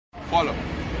follow.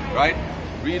 Right?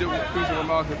 Read the piece of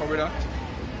remarks for brother.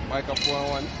 Micah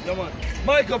 4:1. Yeah, man.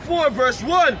 Micah 4 verse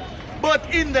 1.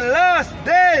 But in the last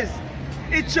days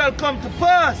it shall come to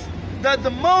pass that the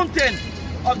mountain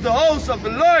of the house of the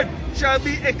Lord shall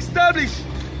be established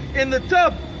in the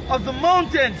top of the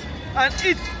mountains, and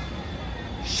it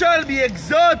shall be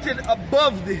exalted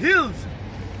above the hills,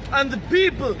 and the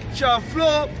people shall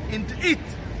flow into it.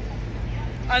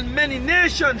 And many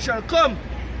nations shall come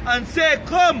and say,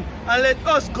 Come and let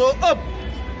us go up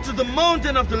to the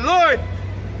mountain of the Lord,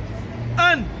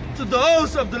 and to the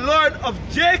house of the Lord of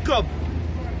Jacob,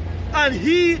 and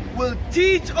he will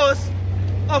teach us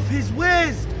of his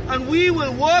ways, and we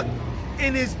will walk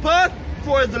in his path,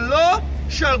 for the law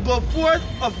shall go forth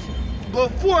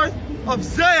of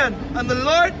Zion, and the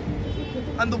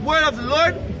word of the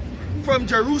Lord from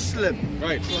Jerusalem.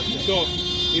 Right. So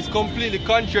it's completely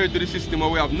contrary to the system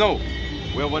we have now.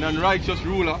 We have an unrighteous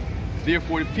ruler,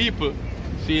 therefore the people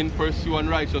pursue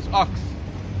unrighteous acts.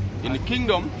 In the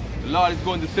kingdom, the Lord is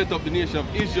going to set up the nation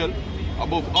of Israel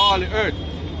above all the earth.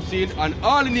 And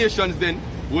all the nations then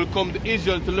will come to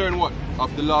Israel to learn what?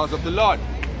 Of the laws of the Lord.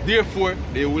 Therefore,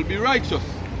 they will be righteous.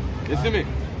 You see me?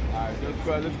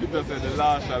 Alright, the scripture says the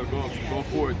law shall go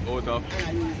forth out of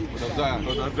Zion.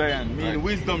 Out of Zion. Meaning Right.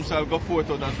 wisdom shall go forth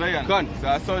out of Zion. Can. So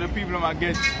I saw the people I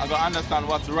get, I gotta understand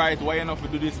what's right, why you not to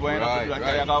do this, why you not to do that.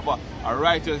 Right. I got a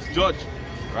righteous judge.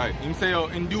 Right. Him say,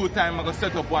 in due time I gotta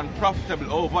set up one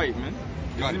profitable over it, man.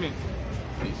 You Can. see me?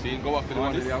 You see, go back to the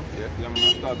one that This, they have. yeah, I'm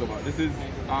gonna start over. This is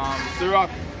Sirach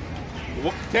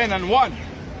 10:1.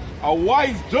 A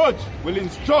wise judge will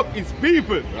instruct his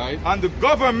people, Right. and the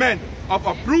government of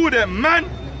a prudent man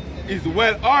is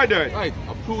well ordered. Right.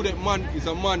 A prudent man is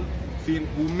a man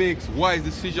who makes wise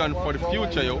decisions for the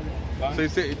future, yo. So he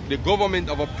say the government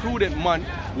of a prudent man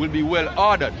will be well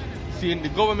ordered. Seeing the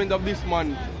government of this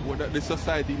man, the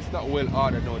society is not well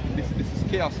ordered now. This is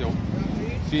chaos, yo.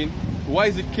 Seeing why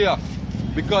is it chaos?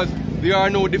 Because there are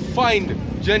no defined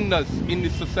genders in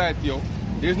this society, yo.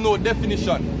 There's no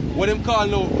definition. What them call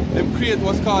now, them create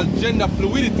what's called gender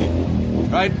fluidity,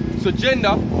 right? So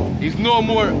gender is no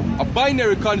more a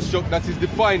binary construct that is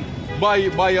defined by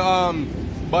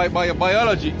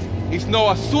biology. It's now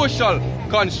a social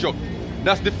construct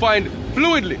that's defined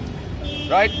fluidly,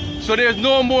 right? So there's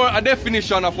no more a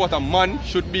definition of what a man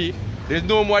should be. There's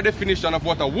no more definition of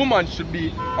what a woman should be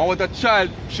and what a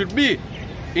child should be.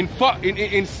 In fact,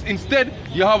 instead,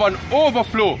 you have an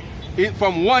overflow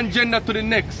from one gender to the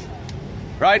next,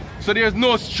 right? So there's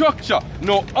no structure,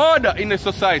 no order in the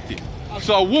society.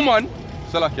 So a woman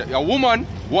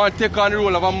want to take on the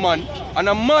role of a man, and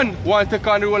a man want to take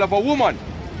on the role of a woman.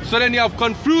 So then you have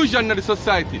confusion in the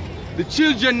society. The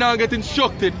children now get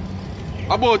instructed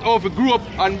about how to grow up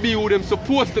and be who they're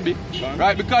supposed to be,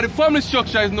 right? Because the family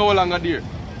structure is no longer there.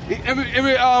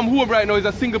 Every home right now is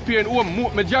a single parent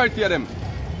home, majority of them.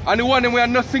 And the one them we are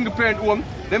not single parent home,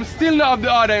 them still not have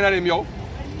the order in them, yo.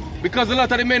 Because a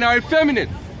lot of the men are effeminate.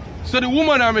 So the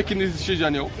women are making this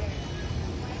decision, yo.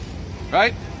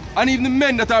 Right? And even the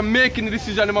men that are making the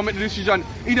decision, they make the decision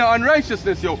in their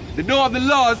unrighteousness, yo. They don't have the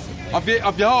laws of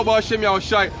Yahweh Hashem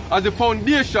Yahushai as the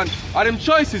foundation of them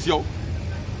choices, yo.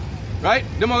 Right?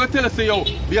 They are going to tell us, say, yo,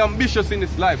 be ambitious in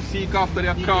this life. Seek after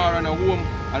their car and a home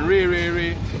and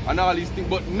ray, and all these things.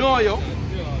 But no, yo.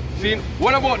 See,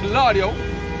 what about the Lord, yo?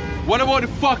 What about the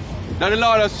fact that the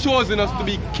Lord has chosen us to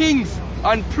be kings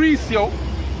and priests, yo?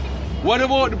 What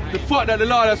about the fact that the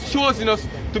Lord has chosen us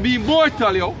to be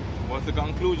immortal, yo? What's the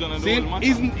conclusion of the whole matter?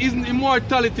 Isn't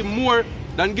immortality more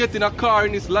than getting a car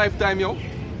in this lifetime, yo?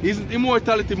 Isn't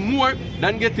immortality more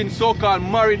than getting so-called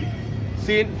married,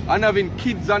 seeing, and having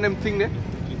kids and them thing there?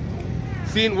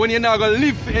 Seeing, when you're not going to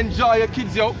live to enjoy your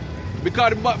kids, yo?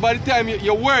 Because by the time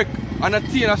you work and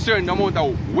attain a certain amount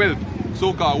of wealth,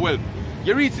 so-called wealth,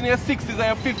 you're reaching your 60s and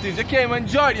your 50s, you can't even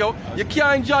enjoy it, yo. You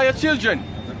can't enjoy your children.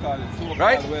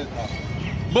 Right?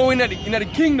 But in the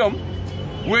kingdom,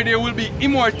 where there will be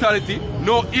immortality,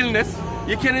 no illness,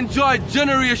 you can enjoy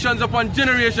generations upon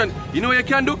generation. You know what you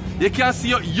can do? You can see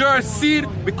your seed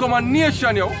become a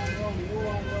nation, yo.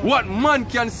 What man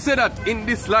can say that in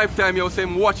this lifetime, yo, say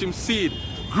him watch him seed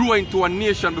grow into a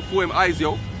nation before him eyes,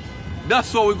 yo.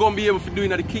 That's what we're going to be able to do in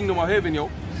the kingdom of heaven,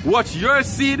 yo. Watch your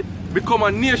seed become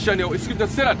a nation, yo. It's scripture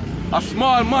say that a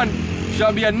small man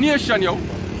shall be a nation, yo.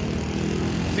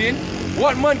 See?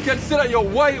 What man can say that, yo?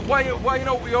 Why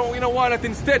you know want it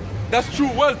instead? That's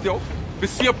true wealth, yo. We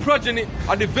see a progeny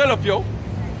and develop, yo.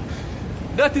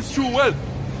 That is true wealth.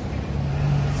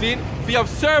 See? If you have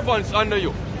servants under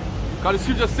you, because the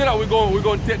scripture say that we're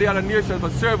going to take the other nations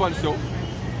as servants, yo.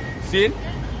 See?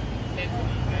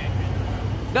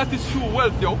 That is true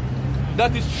wealth, yo.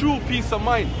 That is true peace of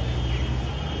mind.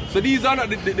 So these are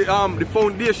not the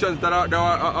foundations that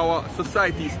our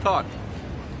society is taught.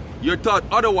 You're taught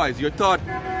otherwise. You're taught,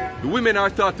 the women are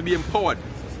taught to be empowered.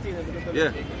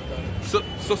 Yeah. So,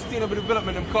 sustainable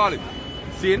development, I'm calling it.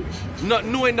 See? Not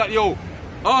knowing that, yo,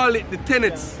 all the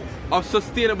tenets of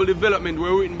sustainable development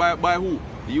were written by who?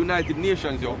 The United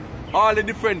Nations, yo. All the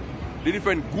different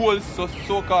goals,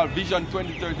 so-called Vision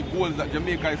 2030 goals that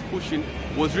Jamaica is pushing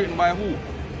was written by who?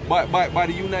 By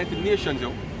the United Nations,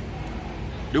 yo.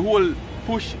 The whole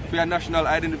push for a national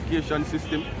identification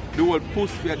system, the whole push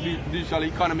for a digital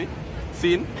economy,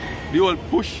 seeing the whole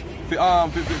push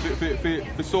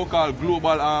for so-called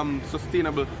global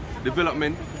sustainable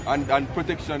development and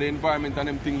protection of the environment and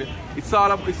everything. It's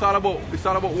all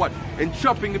about what?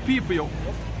 Entrapping the people, yo.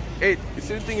 Hey, you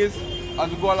see the thing is, as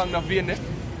we go along the vein there,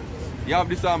 you have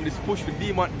this push to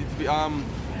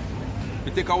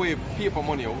take away paper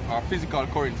money, yo, or physical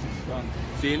currencies.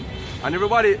 Seeing? And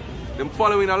everybody them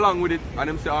following along with it and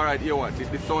them say, alright, here what, this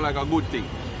sounds like a good thing.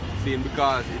 Seeing,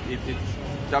 because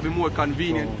it'll be more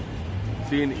convenient.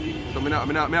 Seeing, so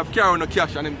I have carry no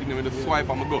cash and everything, I just swipe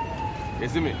and I go. You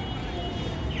see me?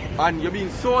 And you're being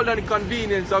sold on the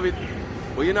convenience of it,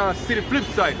 but you now see the flip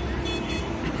side.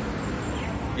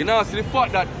 You now see the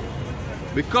fact that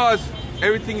because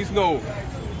everything is now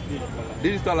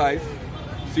digitalized,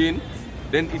 seeing,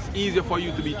 then it's easier for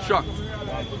you to be tracked.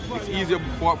 It's easier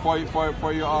for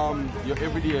your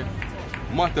everyday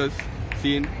matters,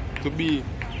 seeing, to be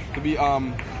what do you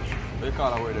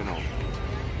call it word now?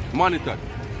 Monitored.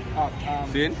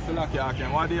 Seeing? So lucky I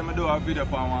can. One day I do a video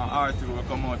on one RT will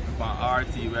come out on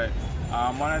RT where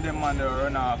one of them man they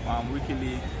run off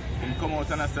WikiLeaks. Him come out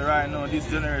and I say right now this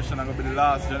generation is gonna be the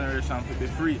last generation to be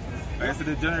free. But I say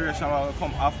the generation will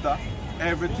come after.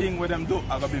 Everything what them do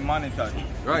are gonna be monitored.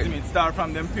 Right. You see me? It start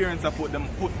from them parents that put them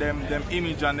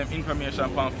image and them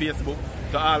information on Facebook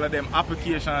to all of them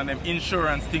application and them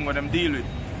insurance thing what them deal with.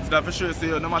 So that for sure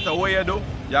say no matter what you do,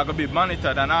 you're gonna be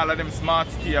monitored and all of them smart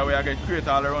steer where you get created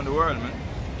all around the world, man.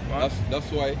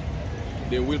 That's why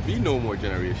there will be no more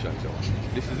generations, yo.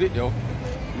 This is it, yo.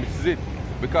 This is it.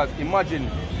 Because imagine,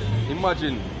 I'm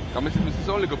only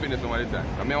go fitness some of the time.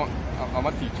 I'm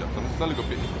a teacher, so I'm only go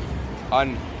fitness.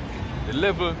 And the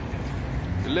level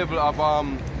of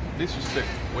disrespect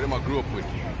what them I grew up with,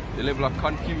 the level of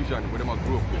confusion what them I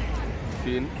grew up with.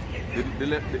 Seeing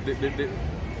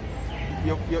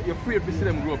you're afraid to see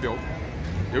them grow up, yo.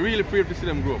 You're really afraid to see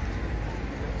them grow up.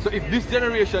 So if this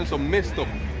generation is so messed up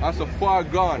and so far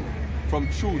gone from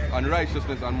truth and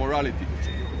righteousness and morality,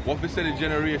 what if we say the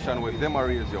generation when them are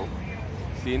raised, yo?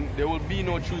 Seeing there will be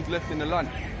no truth left in the land.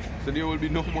 So there will be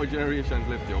no more generations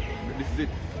left, yo. This is it.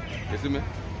 You see me?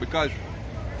 Because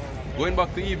going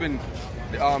back to even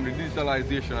the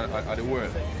digitalization of the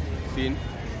world, seeing,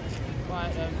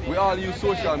 we all use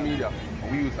social media.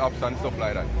 We use apps and stuff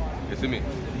like that. You see me?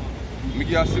 Let me give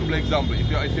you a simple example. If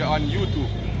you're on YouTube,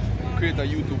 you create a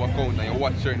YouTube account and you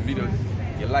watch certain videos,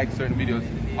 you like certain videos,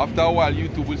 after a while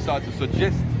YouTube will start to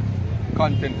suggest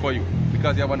content for you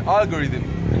because you have an algorithm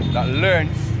that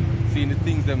learns seeing the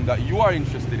things that you are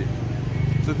interested in.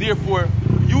 So therefore,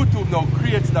 YouTube now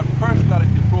creates that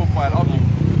personality profile of you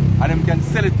and then can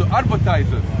sell it to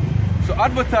advertisers. So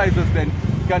advertisers then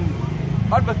can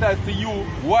advertise to you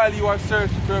while you are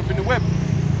surfing the web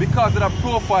because of that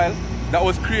profile that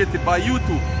was created by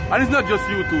YouTube. And it's not just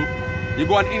YouTube. You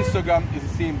go on Instagram, it's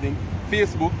the same thing.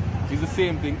 Facebook is the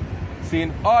same thing.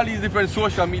 Seeing all these different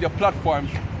social media platforms,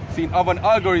 seeing have an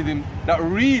algorithm that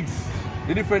reads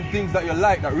the different things that you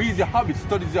like, that reads your habits,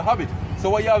 studies your habits. So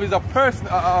what you have is a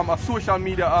social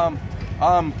media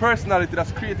personality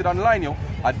that's created online, yo,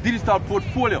 a digital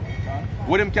portfolio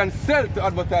where them can sell to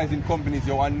advertising companies,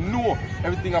 yo, and know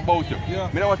everything about you. Yeah.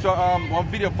 I watch one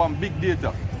video from Big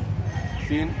Data,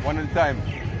 seeing one at a time,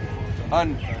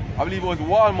 and I believe it was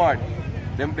Walmart.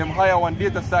 Them hire one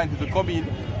data scientist to come in,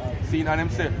 seeing, and them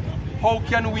say, how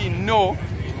can we know,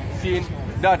 seeing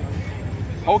that?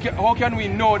 How can we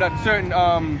know that certain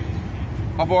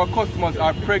of our customers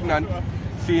are pregnant,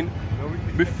 seeing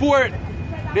before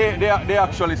they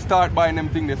actually start buying them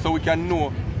things, so we can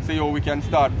know, say, yo, we can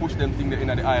start push them things in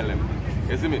the island.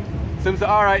 You see me? So say,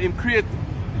 all right, him create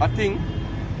a thing.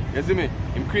 You see me?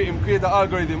 Him create an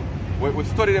algorithm where we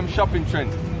study them shopping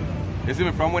trends. You see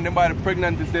me? From when they buy the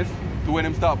pregnancy test to when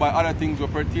they start buy other things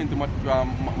that pertain to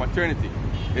maternity.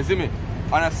 You see me?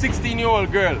 And a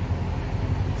 16-year-old girl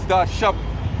start shop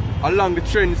along the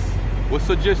trends was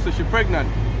suggest that she's pregnant.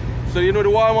 So you know the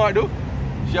Walmart do?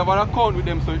 She have an account with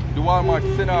them, so the Walmart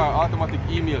send her automatic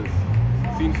emails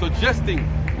suggesting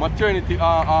maternity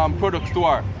products to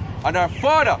her. And her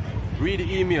father read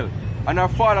the email And her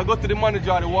father go to the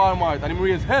manager at the Walmart and him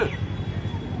raise hell.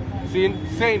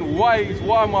 Saying why is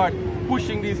Walmart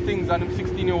pushing these things on him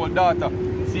 16-year-old daughter,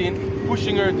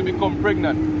 pushing her to become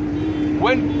pregnant.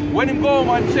 When him go home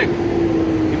and check,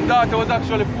 his daughter was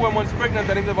actually 4 months pregnant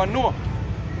and he never know.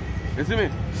 You see me?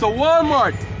 So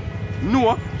Walmart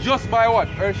know just by what?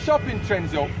 Her shopping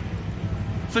trends, yo.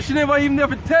 So she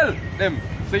never tell them,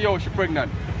 say, yo, she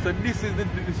pregnant. So this is the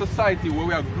society where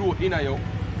we are grow in, yo.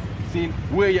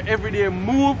 Where your everyday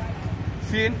move,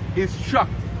 is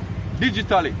tracked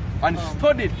digitally and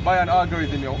studied by an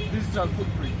algorithm, yo. Digital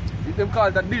footprint. Them call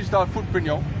it a digital footprint,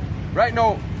 yo. Right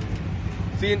now,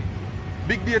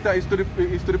 big data is to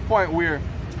the point where,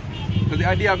 so the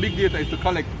idea of big data is to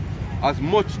collect as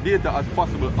much data as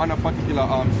possible on a particular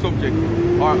subject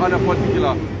or on a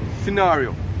particular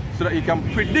scenario, so that you can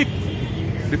predict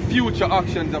the future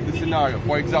actions of the scenario.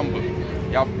 For example,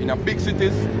 you have in a big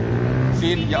cities,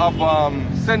 you have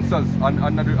sensors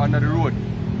under the road.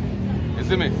 You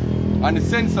see me? And the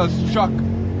sensors track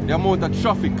the amount of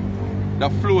traffic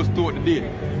that flows throughout the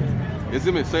day. You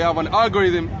see me? So you have an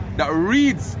algorithm that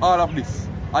reads all of this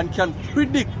and can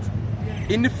predict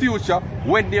in the future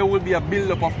when there will be a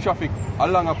build-up of traffic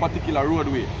along a particular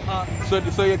roadway.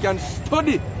 So you can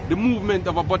study the movement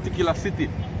of a particular city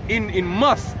in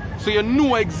mass, so you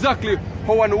know exactly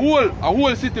how a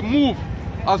whole city move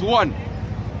as one.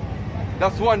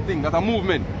 That's one thing, that's a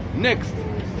movement. Next,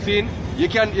 you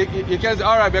can say,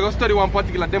 alright, we're going to study one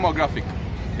particular demographic.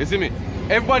 You see me?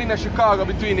 Everybody in Chicago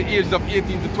between the ages of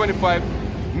 18 to 25,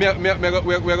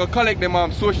 we're going to collect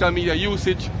them social media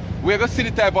usage. We're going to see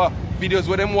the type of videos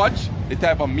where them watch, the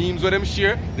type of memes where them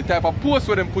share, the type of posts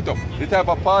where them put up, the type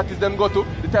of parties them go to,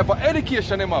 the type of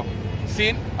education them have.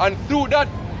 And through that,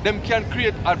 them can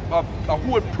create a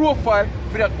whole profile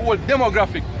for that whole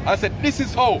demographic. I said, this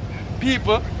is how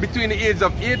people between the ages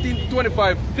of 18 to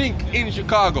 25 think in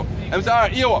Chicago. And say,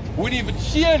 alright, we need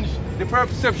to change the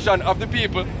perception of the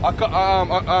people,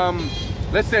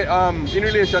 let's say in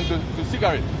relation to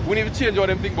cigarettes. We need to change how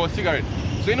them think about cigarettes.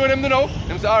 So you know what them do now?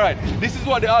 Them say, alright, this is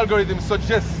what the algorithm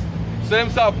suggests. So them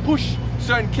start push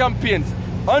certain campaigns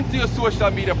onto your social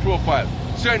media profile,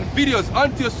 certain videos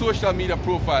onto your social media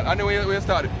profile. And then when you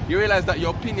start, you realize that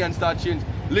your opinion start change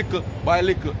little by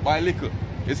little by little.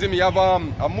 You see me, you have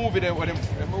a movie there where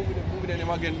them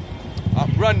again,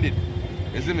 Branded.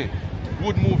 You see me?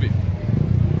 Good movie.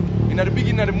 In the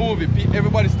beginning of the movie,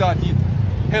 everybody start eat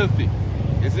healthy.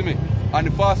 You see me? And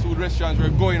the fast food restaurants were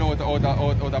going out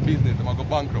of business. They go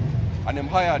bankrupt. And them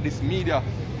hire this media,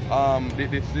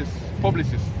 this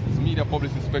publicist, this media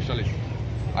publicist specialist.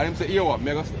 And them say, yo, I'm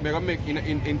gonna make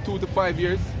in 2 to 5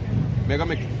 years, I'm gonna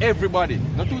make everybody,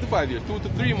 not 2 to 5 years, 2 to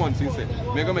 3 months, he said,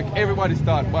 I'm gonna make everybody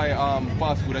start buy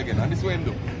fast food again. And this is what him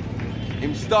do.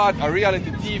 Him start a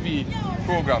reality TV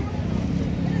program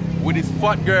with this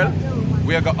fat girl.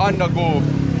 We are gonna undergo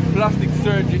plastic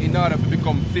surgery in order to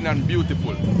become thin and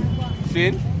beautiful.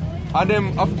 See? And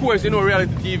them, of course, you know,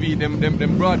 reality TV,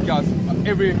 them broadcast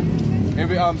every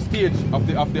stage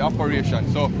of the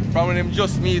operation. So from when them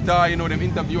just meet her, you know, them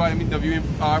interviewing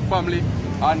our family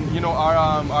and, you know,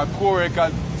 our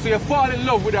co-workers. So you fall in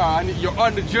love with her and you're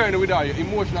on the journey with her, you're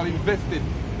emotionally invested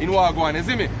in what going on, you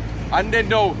see me? And then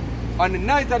now, on the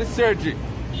night of the surgery,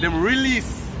 them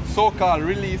release, so-called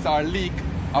release or leak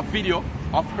a video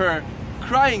of her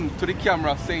crying to the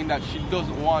camera saying that she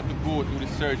doesn't want to go through the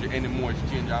surgery anymore,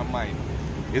 she changed her mind.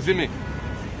 You see me?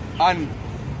 And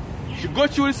she got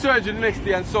through the surgery the next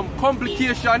day and some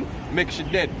complication makes she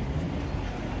dead.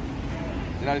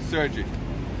 In the surgery.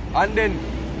 And then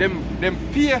them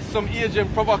pay some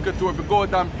agent provocateur to go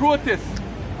out and protest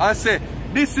and say,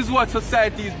 this is what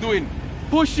society is doing.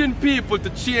 Pushing people to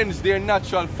change their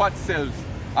natural fat cells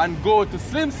and go to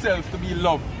slim cells to be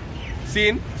loved.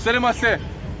 See? So they must say,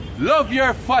 love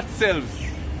your fat cells.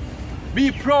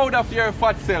 Be proud of your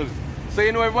fat cells. So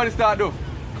you know everybody start to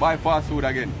buy fast food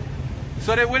again.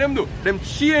 So what them do? Them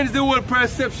change the whole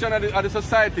perception of the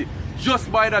society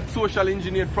just by that social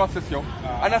engineered process, yo.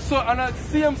 And I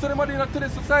see them so them are doing that to the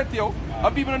society, yo.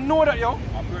 And people don't know that, yo.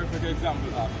 A perfect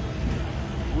example.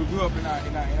 We grew up in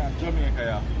a Jamaica,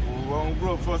 yeah. When we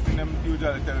grew up first thing them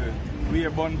usually tell you, we are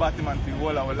born Batman for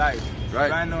all our life.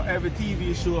 Right now, every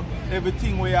TV show,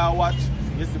 everything we are watch,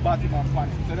 is the Batman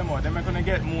panic. So they're going to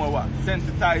get more what?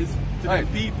 Sensitized to them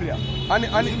people. Yeah.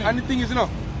 And the thing is, you know,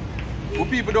 what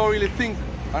people don't really think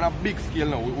on a big scale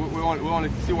now. We only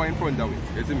see what in front of me.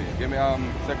 You see me? Give me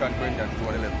 2 Corinthians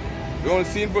 1:11. We only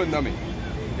see in front of me.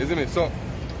 You see me? So,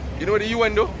 you know what the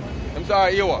UN do? I'm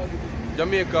sorry, you what?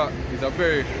 Jamaica is a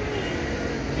very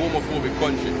homophobic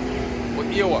country. But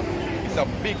here, it's a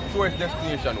big tourist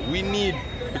destination. We need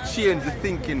to change the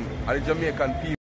thinking of the Jamaican people.